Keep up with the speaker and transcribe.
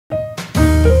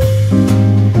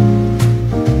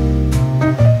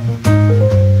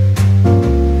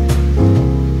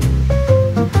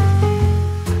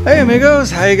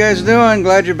amigos, how you guys doing?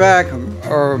 Glad you're back,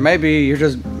 or maybe you're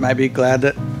just glad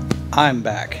that I'm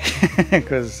back.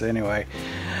 Because anyway,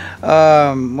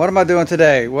 what am I doing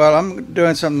today? Well, I'm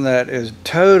doing something that is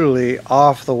totally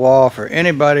off the wall for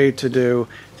anybody to do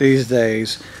these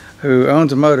days who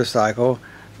owns a motorcycle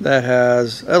that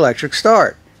has electric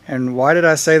start. And why did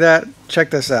I say that?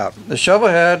 Check this out. The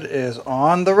Shovelhead is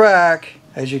on the rack,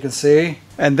 as you can see,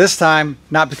 and this time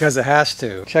not because it has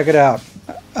to. Check it out.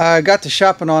 I got to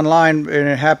shopping online, and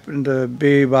it happened to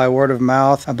be by word of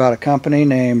mouth about a company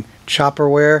named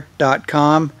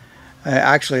chopperware.com.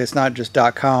 Actually, it's not just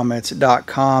 .com, it's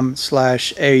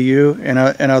 .com/AU. In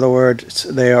other words,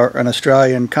 they are an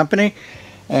Australian company,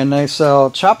 and they sell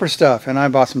chopper stuff, and I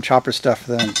bought some chopper stuff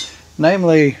for them.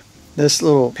 Namely, this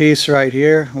little piece right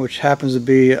here, which happens to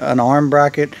be an arm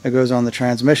bracket that goes on the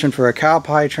transmission for a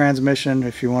cowpie transmission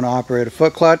if you want to operate a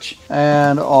foot clutch,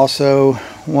 and also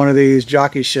one of these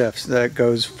jockey shifts that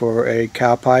goes for a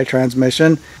cowpie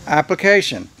transmission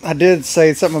application. I did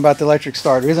say something about the electric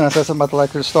start. The reason I said something about the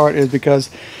electric start is because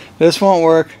this won't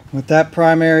work with that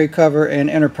primary cover and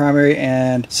inner primary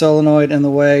and solenoid in the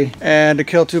way. And to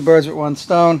kill two birds with one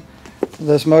stone,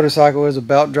 this motorcycle is a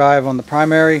belt drive on the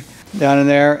primary down in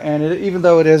there, and even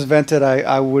though it is vented,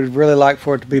 I would really like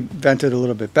for it to be vented a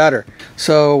little bit better.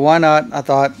 So why not, I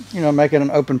thought, make it an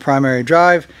open primary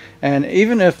drive. And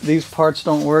even if these parts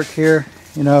don't work here,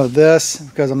 this,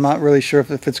 because I'm not really sure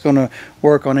if it's going to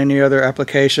work on any other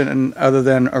application and other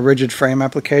than a rigid frame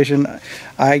application.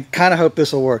 I kind of hope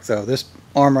this will work though, this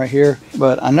arm right here.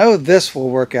 But I know this will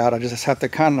work out. I just have to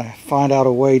kind of find out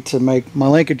a way to make my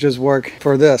linkages work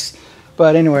for this.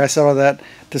 But anyway, I said all that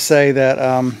to say that,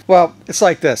 well, it's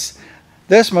like this.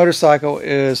 This motorcycle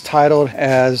is titled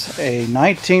as a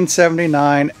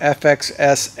 1979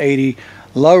 FXS80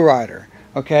 lowrider,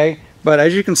 okay? But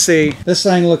as you can see, this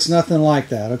thing looks nothing like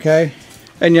that, okay?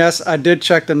 And yes, I did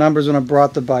check the numbers when I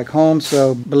brought the bike home,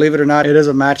 so believe it or not, it is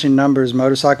a matching numbers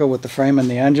motorcycle with the frame and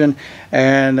the engine,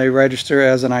 and they register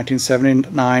as a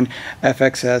 1979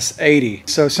 FXS80.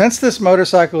 So since this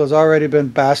motorcycle has already been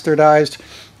bastardized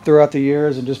throughout the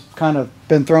years and just kind of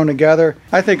been thrown together,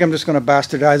 I think I'm just going to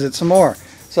bastardize it some more.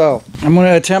 So I'm going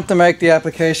to attempt to make the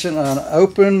application an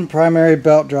open primary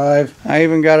belt drive. I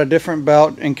even got a different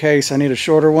belt in case I need a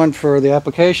shorter one for the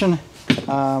application,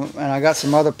 and I got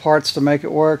some other parts to make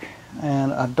it work,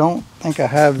 and I don't think I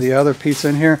have the other piece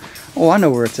in here. Oh, I know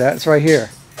where it's at. It's right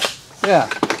here. Yeah,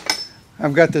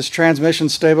 I've got this transmission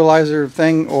stabilizer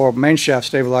thing, or main shaft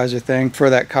stabilizer thing,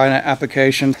 for that kind of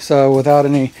application. So without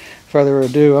any further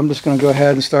ado, I'm just going to go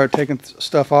ahead and start taking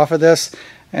stuff off of this,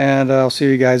 and I'll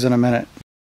see you guys in a minute.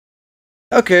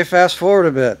 Okay, fast forward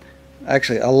a bit.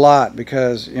 Actually, a lot,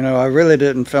 because, I really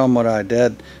didn't film what I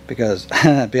did, because,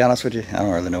 to be honest with you, I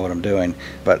don't really know what I'm doing,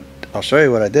 but I'll show you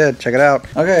what I did. Check it out.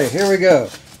 Okay, here we go.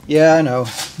 Yeah, I know,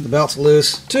 the belt's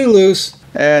loose, too loose,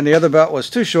 and the other belt was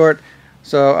too short,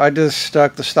 so I just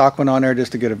stuck the stock one on there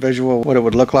just to get a visual what it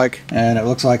would look like, and it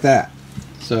looks like that.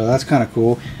 So that's kind of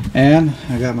cool. And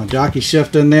I got my jockey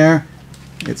shift in there.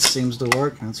 It seems to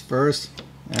work. That's first.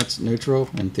 That's neutral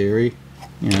in theory.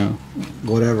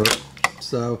 Whatever.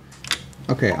 So,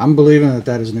 okay, I'm believing that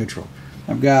that is neutral.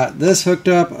 I've got this hooked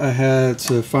up. I had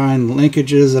to find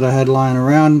linkages that I had lying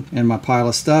around in my pile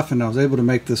of stuff, and I was able to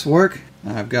make this work.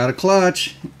 I've got a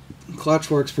clutch. The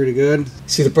clutch works pretty good.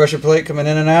 See the pressure plate coming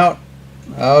in and out?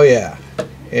 Oh yeah,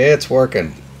 it's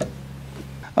working.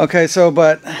 Okay, so,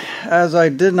 but as I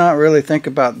did not really think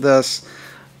about this,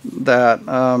 that,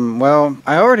 well,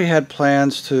 I already had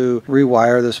plans to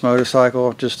rewire this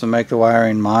motorcycle just to make the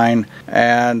wiring mine.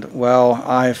 And, well,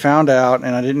 I found out,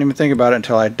 and I didn't even think about it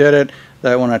until I did it,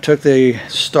 that when I took the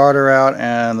starter out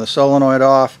and the solenoid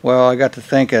off, well, I got to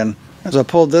thinking, as I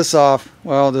pulled this off,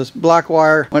 well, this black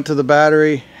wire went to the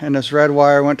battery, and this red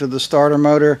wire went to the starter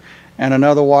motor, and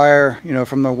another wire,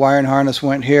 from the wiring harness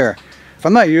went here. If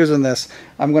I'm not using this,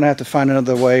 I'm going to have to find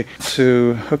another way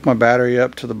to hook my battery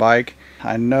up to the bike.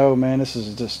 I know, man, this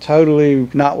is just totally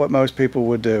not what most people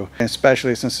would do,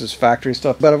 especially since it's factory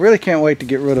stuff. But I really can't wait to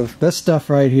get rid of this stuff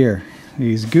right here.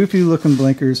 These goofy looking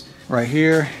blinkers right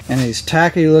here, and these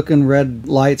tacky looking red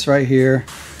lights right here.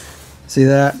 See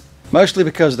that? Mostly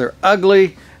because they're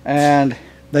ugly and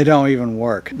they don't even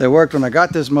work. They worked when I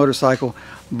got this motorcycle,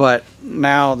 but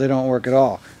now they don't work at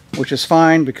all. Which is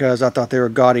fine, because I thought they were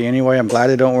gaudy anyway. I'm glad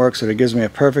they don't work, so it gives me a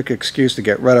perfect excuse to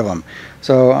get rid of them.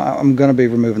 So I'm going to be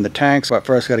removing the tanks, but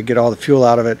first got to get all the fuel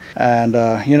out of it and,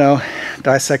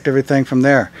 dissect everything from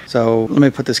there. So let me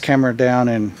put this camera down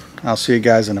and I'll see you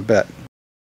guys in a bit.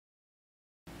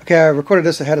 Okay, I recorded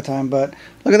this ahead of time, but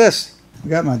look at this. I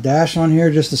got my dash on here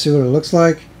just to see what it looks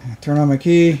like. I turn on my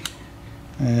key,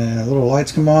 and little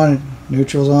lights come on,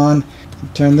 neutral's on.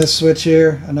 Turn this switch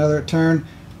here, another turn.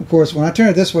 Of course, when I turn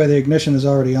it this way, the ignition is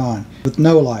already on with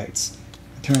no lights.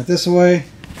 Turn it this way,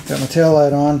 got my tail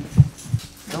light on.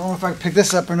 Don't know if I can pick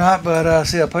this up or not, but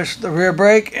see, I push the rear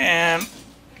brake and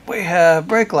we have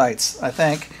brake lights, I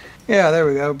think. Yeah, there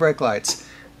we go, brake lights.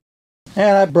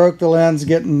 And I broke the lens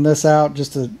getting this out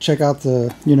just to check out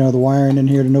the, the wiring in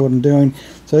here to know what I'm doing.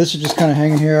 So this is just kind of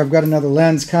hanging here. I've got another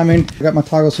lens coming. I got my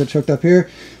toggle switch hooked up here.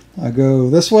 I go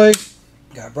this way,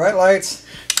 got bright lights,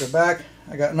 go back.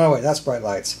 I got, no wait, that's bright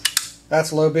lights.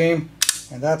 That's low beam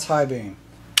and that's high beam.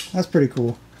 That's pretty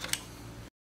cool.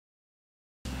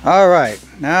 Alright,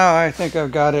 now I think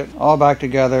I've got it all back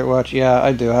together, which yeah,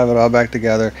 I do have it all back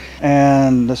together.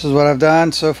 And this is what I've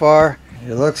done so far.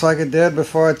 It looks like it did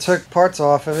before I took parts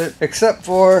off of it, except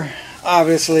for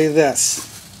obviously this.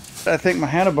 I think my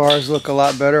handlebars look a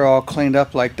lot better all cleaned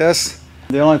up like this.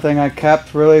 The only thing I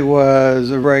kept really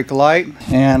was a brake light,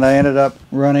 and I ended up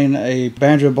running a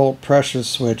banjo bolt pressure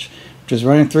switch, which is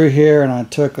running through here, and I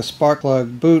took a spark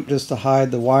plug boot just to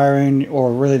hide the wiring,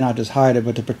 or really not just hide it,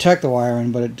 but to protect the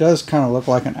wiring, but it does kind of look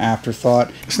like an afterthought.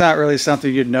 It's not really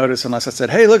something you'd notice unless I said,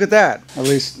 hey, look at that. At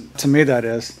least to me that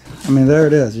is. I mean, there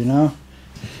it is,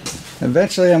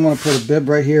 Eventually I'm going to put a bib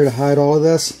right here to hide all of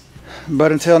this,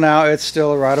 but until now it's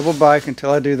still a rideable bike until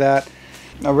I do that.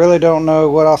 I really don't know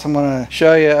what else I'm going to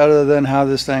show you other than how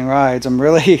this thing rides. I'm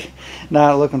really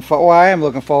not looking for, well, I am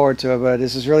looking forward to it, but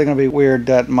this is really going to be weird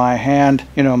that my hand,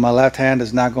 my left hand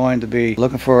is not going to be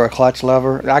looking for a clutch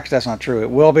lever. Actually, that's not true. It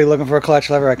will be looking for a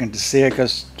clutch lever. I can just see it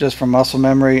just from muscle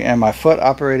memory, and my foot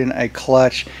operating a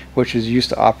clutch, which is used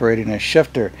to operating a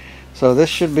shifter. So this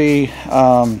should be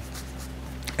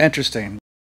interesting.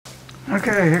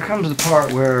 Okay, here comes the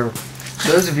part where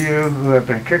those of you who have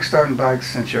been kickstarting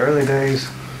bikes since your early days,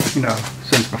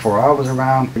 since before I was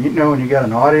around, when you got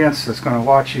an audience that's going to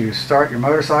watch you start your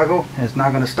motorcycle, it's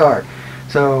not going to start.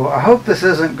 So I hope this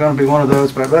isn't going to be one of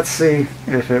those, but let's see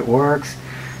if it works.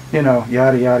 Yada,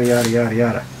 yada, yada, yada,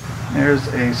 yada. There's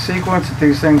a sequence that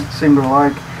these things seem to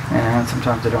like, and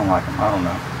sometimes they don't like them. I don't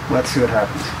know. Let's see what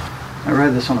happens. I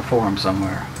read this on a forum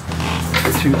somewhere.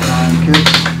 2-time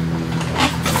kicks.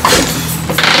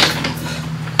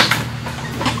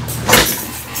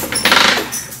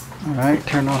 Alright,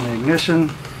 turn on the ignition,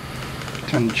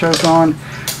 turn the choke on,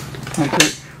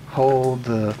 hold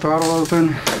the throttle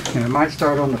open, and it might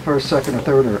start on the first, second, or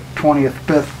third, or 20th,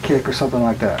 5th kick or something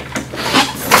like that.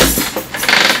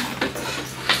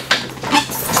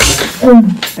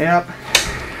 Yep,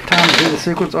 time to do the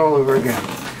sequence all over again.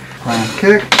 Prime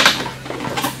kick.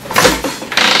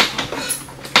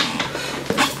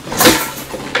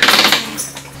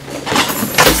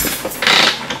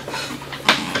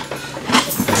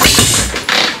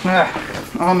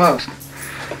 Almost.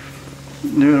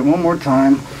 Do it one more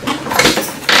time.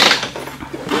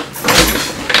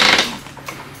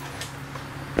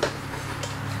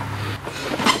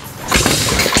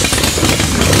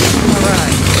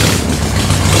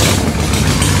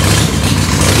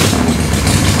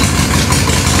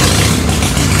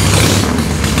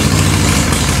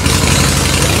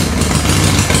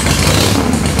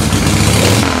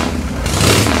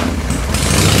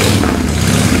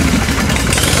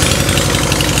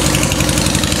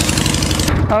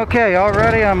 Okay,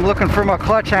 already I'm looking for my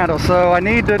clutch handle, so I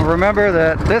need to remember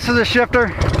that this is a shifter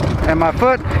and my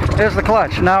foot is the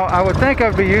clutch. Now, I would think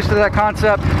I'd be used to that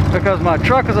concept because my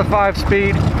truck is a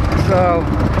 5-speed, so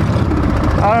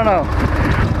I don't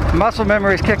know. Muscle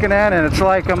memory is kicking in, and it's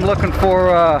like I'm looking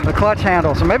for the clutch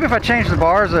handle. So maybe if I change the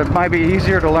bars, it might be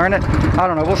easier to learn it. I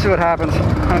don't know. We'll see what happens.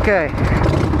 Okay.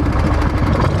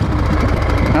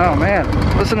 Oh man,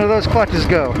 listen to those clutches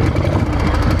go.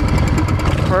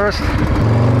 First.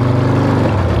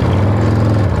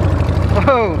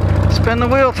 Whoa, spin the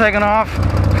wheel taking off.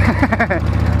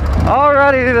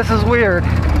 Alrighty, this is weird.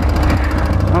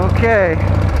 Okay.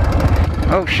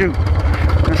 Oh shoot,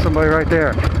 there's somebody right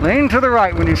there. Lean to the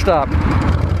right when you stop.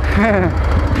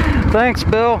 Thanks,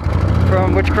 Bill,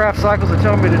 from Witchcraft Cycles, for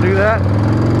telling me to do that.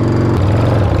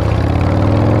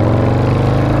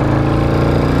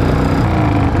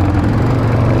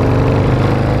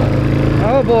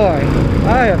 Oh boy,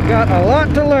 I have got a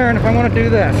lot to learn if I want to do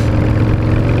this.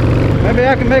 Maybe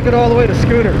I can make it all the way to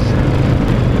scooters.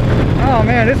 Oh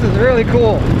man, this is really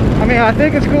cool. I mean, I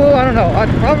think it's cool. I don't know. I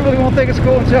probably won't think it's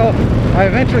cool until I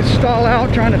eventually stall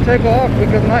out trying to take off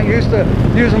because I'm not used to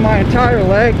using my entire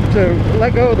leg to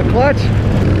let go of the clutch.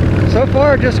 So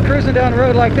far, just cruising down the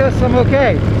road like this, I'm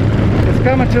okay. It's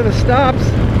coming to the stops,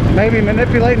 maybe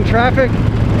manipulating traffic.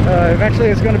 Eventually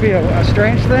it's going to be a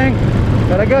strange thing.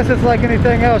 But I guess it's like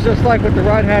anything else, just like with the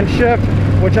right-hand shift.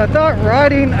 which I thought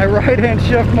riding a right-hand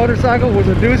shift motorcycle was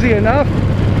a doozy enough.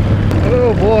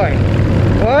 Oh boy,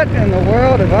 what in the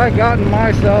world have I gotten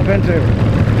myself into?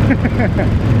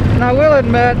 And I will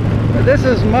admit, this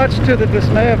is much to the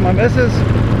dismay of my missus.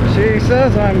 She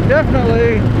says I'm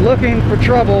definitely looking for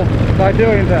trouble by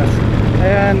doing this,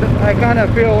 and I kind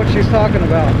of feel what she's talking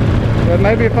about. But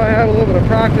maybe if I had a little bit of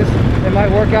practice, it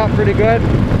might work out pretty good.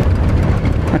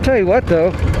 I tell you what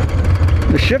though,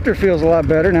 the shifter feels a lot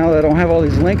better now that I don't have all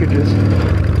these linkages.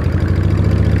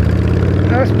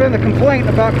 That's been the complaint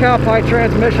about cowpie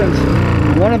transmissions.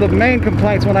 One of the main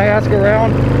complaints when I ask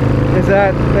around is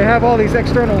that they have all these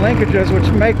external linkages,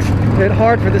 which makes it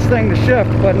hard for this thing to shift.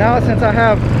 But now since I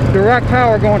have direct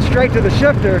power going straight to the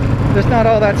shifter, there's not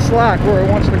all that slack where it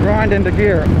wants to grind into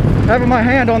gear. Having my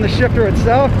hand on the shifter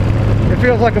itself, it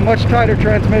feels like a much tighter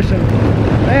transmission.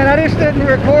 Man, I just didn't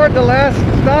record the last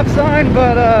stop sign,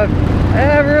 but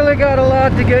I've really got a lot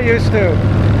to get used to.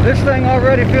 This thing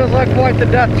already feels like quite the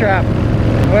death trap,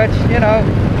 which, you know,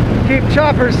 keep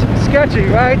choppers sketchy,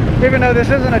 right? Even though this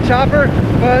isn't a chopper,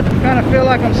 but I kind of feel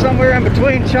like I'm somewhere in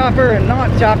between chopper and not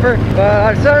chopper.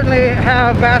 But I certainly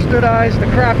have bastardized the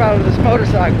crap out of this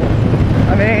motorcycle.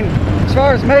 I mean, as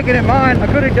far as making it mine, I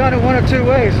could have done it one of two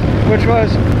ways, which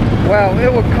was, well,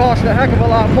 it would cost a heck of a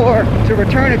lot more to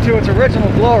return it to its original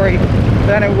glory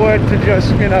than it would to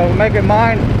just, you know, make it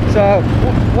mine. So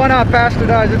why not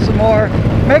bastardize it some more,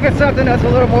 make it something that's a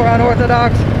little more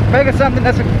unorthodox, make it something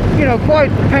that's, you know,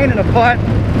 quite a pain in the butt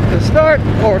to start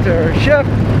or to shift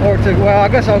or to, well, I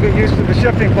guess I'll get used to the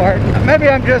shifting part. Maybe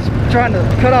I'm just trying to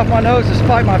cut off my nose to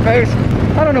spite my face.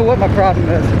 I don't know what my problem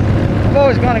is. I've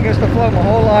always gone against the flow my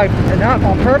whole life, and not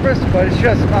on purpose, but it's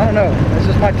just, I don't know, it's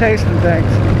just my taste in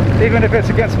things, even if it's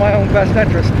against my own best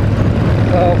interest.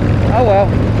 So, oh well,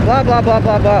 blah, blah, blah,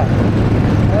 blah, blah.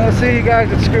 I'll see you guys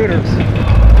at Scooters.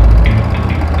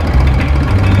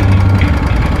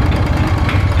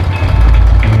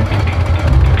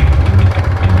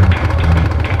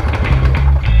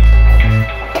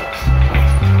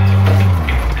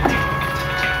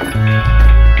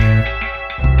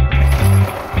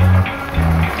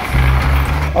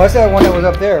 Oh, that's that one that was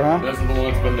up there, huh? This is the one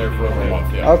that's been there for over a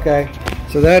month, yeah. Okay.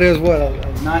 So that is what, a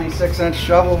 96-inch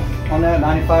shovel on that,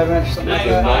 95-inch, something like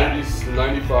that? It's a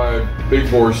 95 big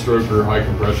bore stroker high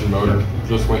compression motor.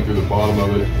 Just went through the bottom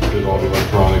of it, did all the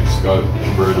electronics, got it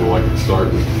converted to electric start.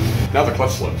 And now the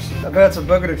clutch slips. I bet it's a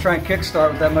booger to try and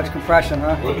kickstart with that much compression,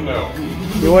 huh? Wouldn't know.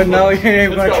 You wouldn't know? You ain't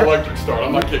even It's gonna got try. electric start,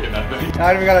 I'm not kicking that thing.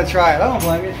 Not even gonna try it. I don't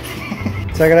blame you.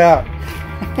 Check it out.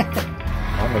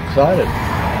 I'm excited.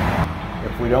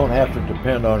 If we don't have to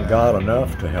depend on God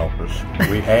enough to help us,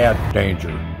 we had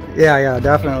danger. Yeah,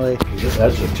 definitely.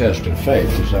 That's a test of faith,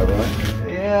 is that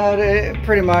right? Yeah,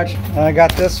 pretty much. I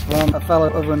got this from a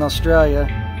fellow over in Australia.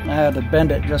 I had to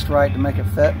bend it just right to make it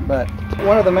fit, but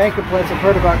one of the main complaints I've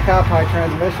heard about cowpie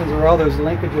transmissions are all those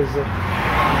linkages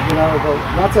that, you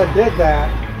know, once I did that,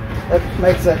 it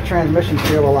makes that transmission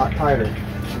feel a lot tighter.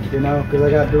 You know, because I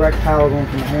got direct power going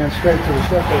from the hand straight to the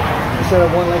shifter instead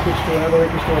of one linkage to another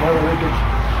linkage to another linkage.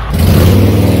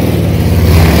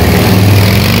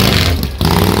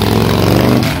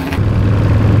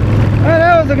 Well,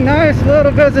 that was a nice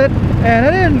little visit, and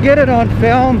I didn't get it on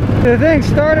film. The thing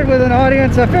started with an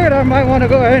audience. I figured I might want to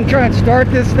go ahead and try and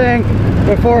start this thing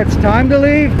before it's time to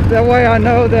leave. That way I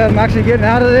know that I'm actually getting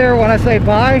out of there when I say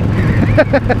bye.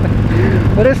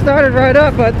 But it started right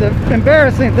up, but the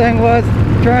embarrassing thing was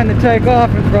trying to take off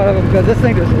in front of them because this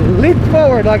thing just leaped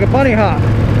forward like a bunny hop.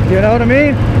 You know what I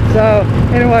mean? So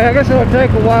anyway, I guess it'll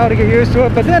take a while to get used to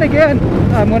it. But then again,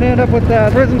 I'm going to end up with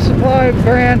that Prism Supply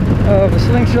brand of a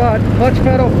slingshot clutch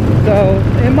pedal. So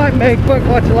it might make quick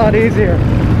clutch a lot easier.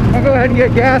 I'll go ahead and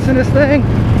get gas in this thing.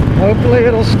 Hopefully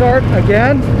it'll start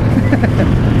again.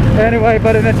 Anyway,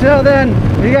 but until then,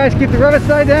 you guys keep the rubber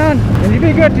side down and you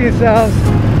be good to yourselves.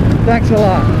 Thanks a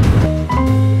lot.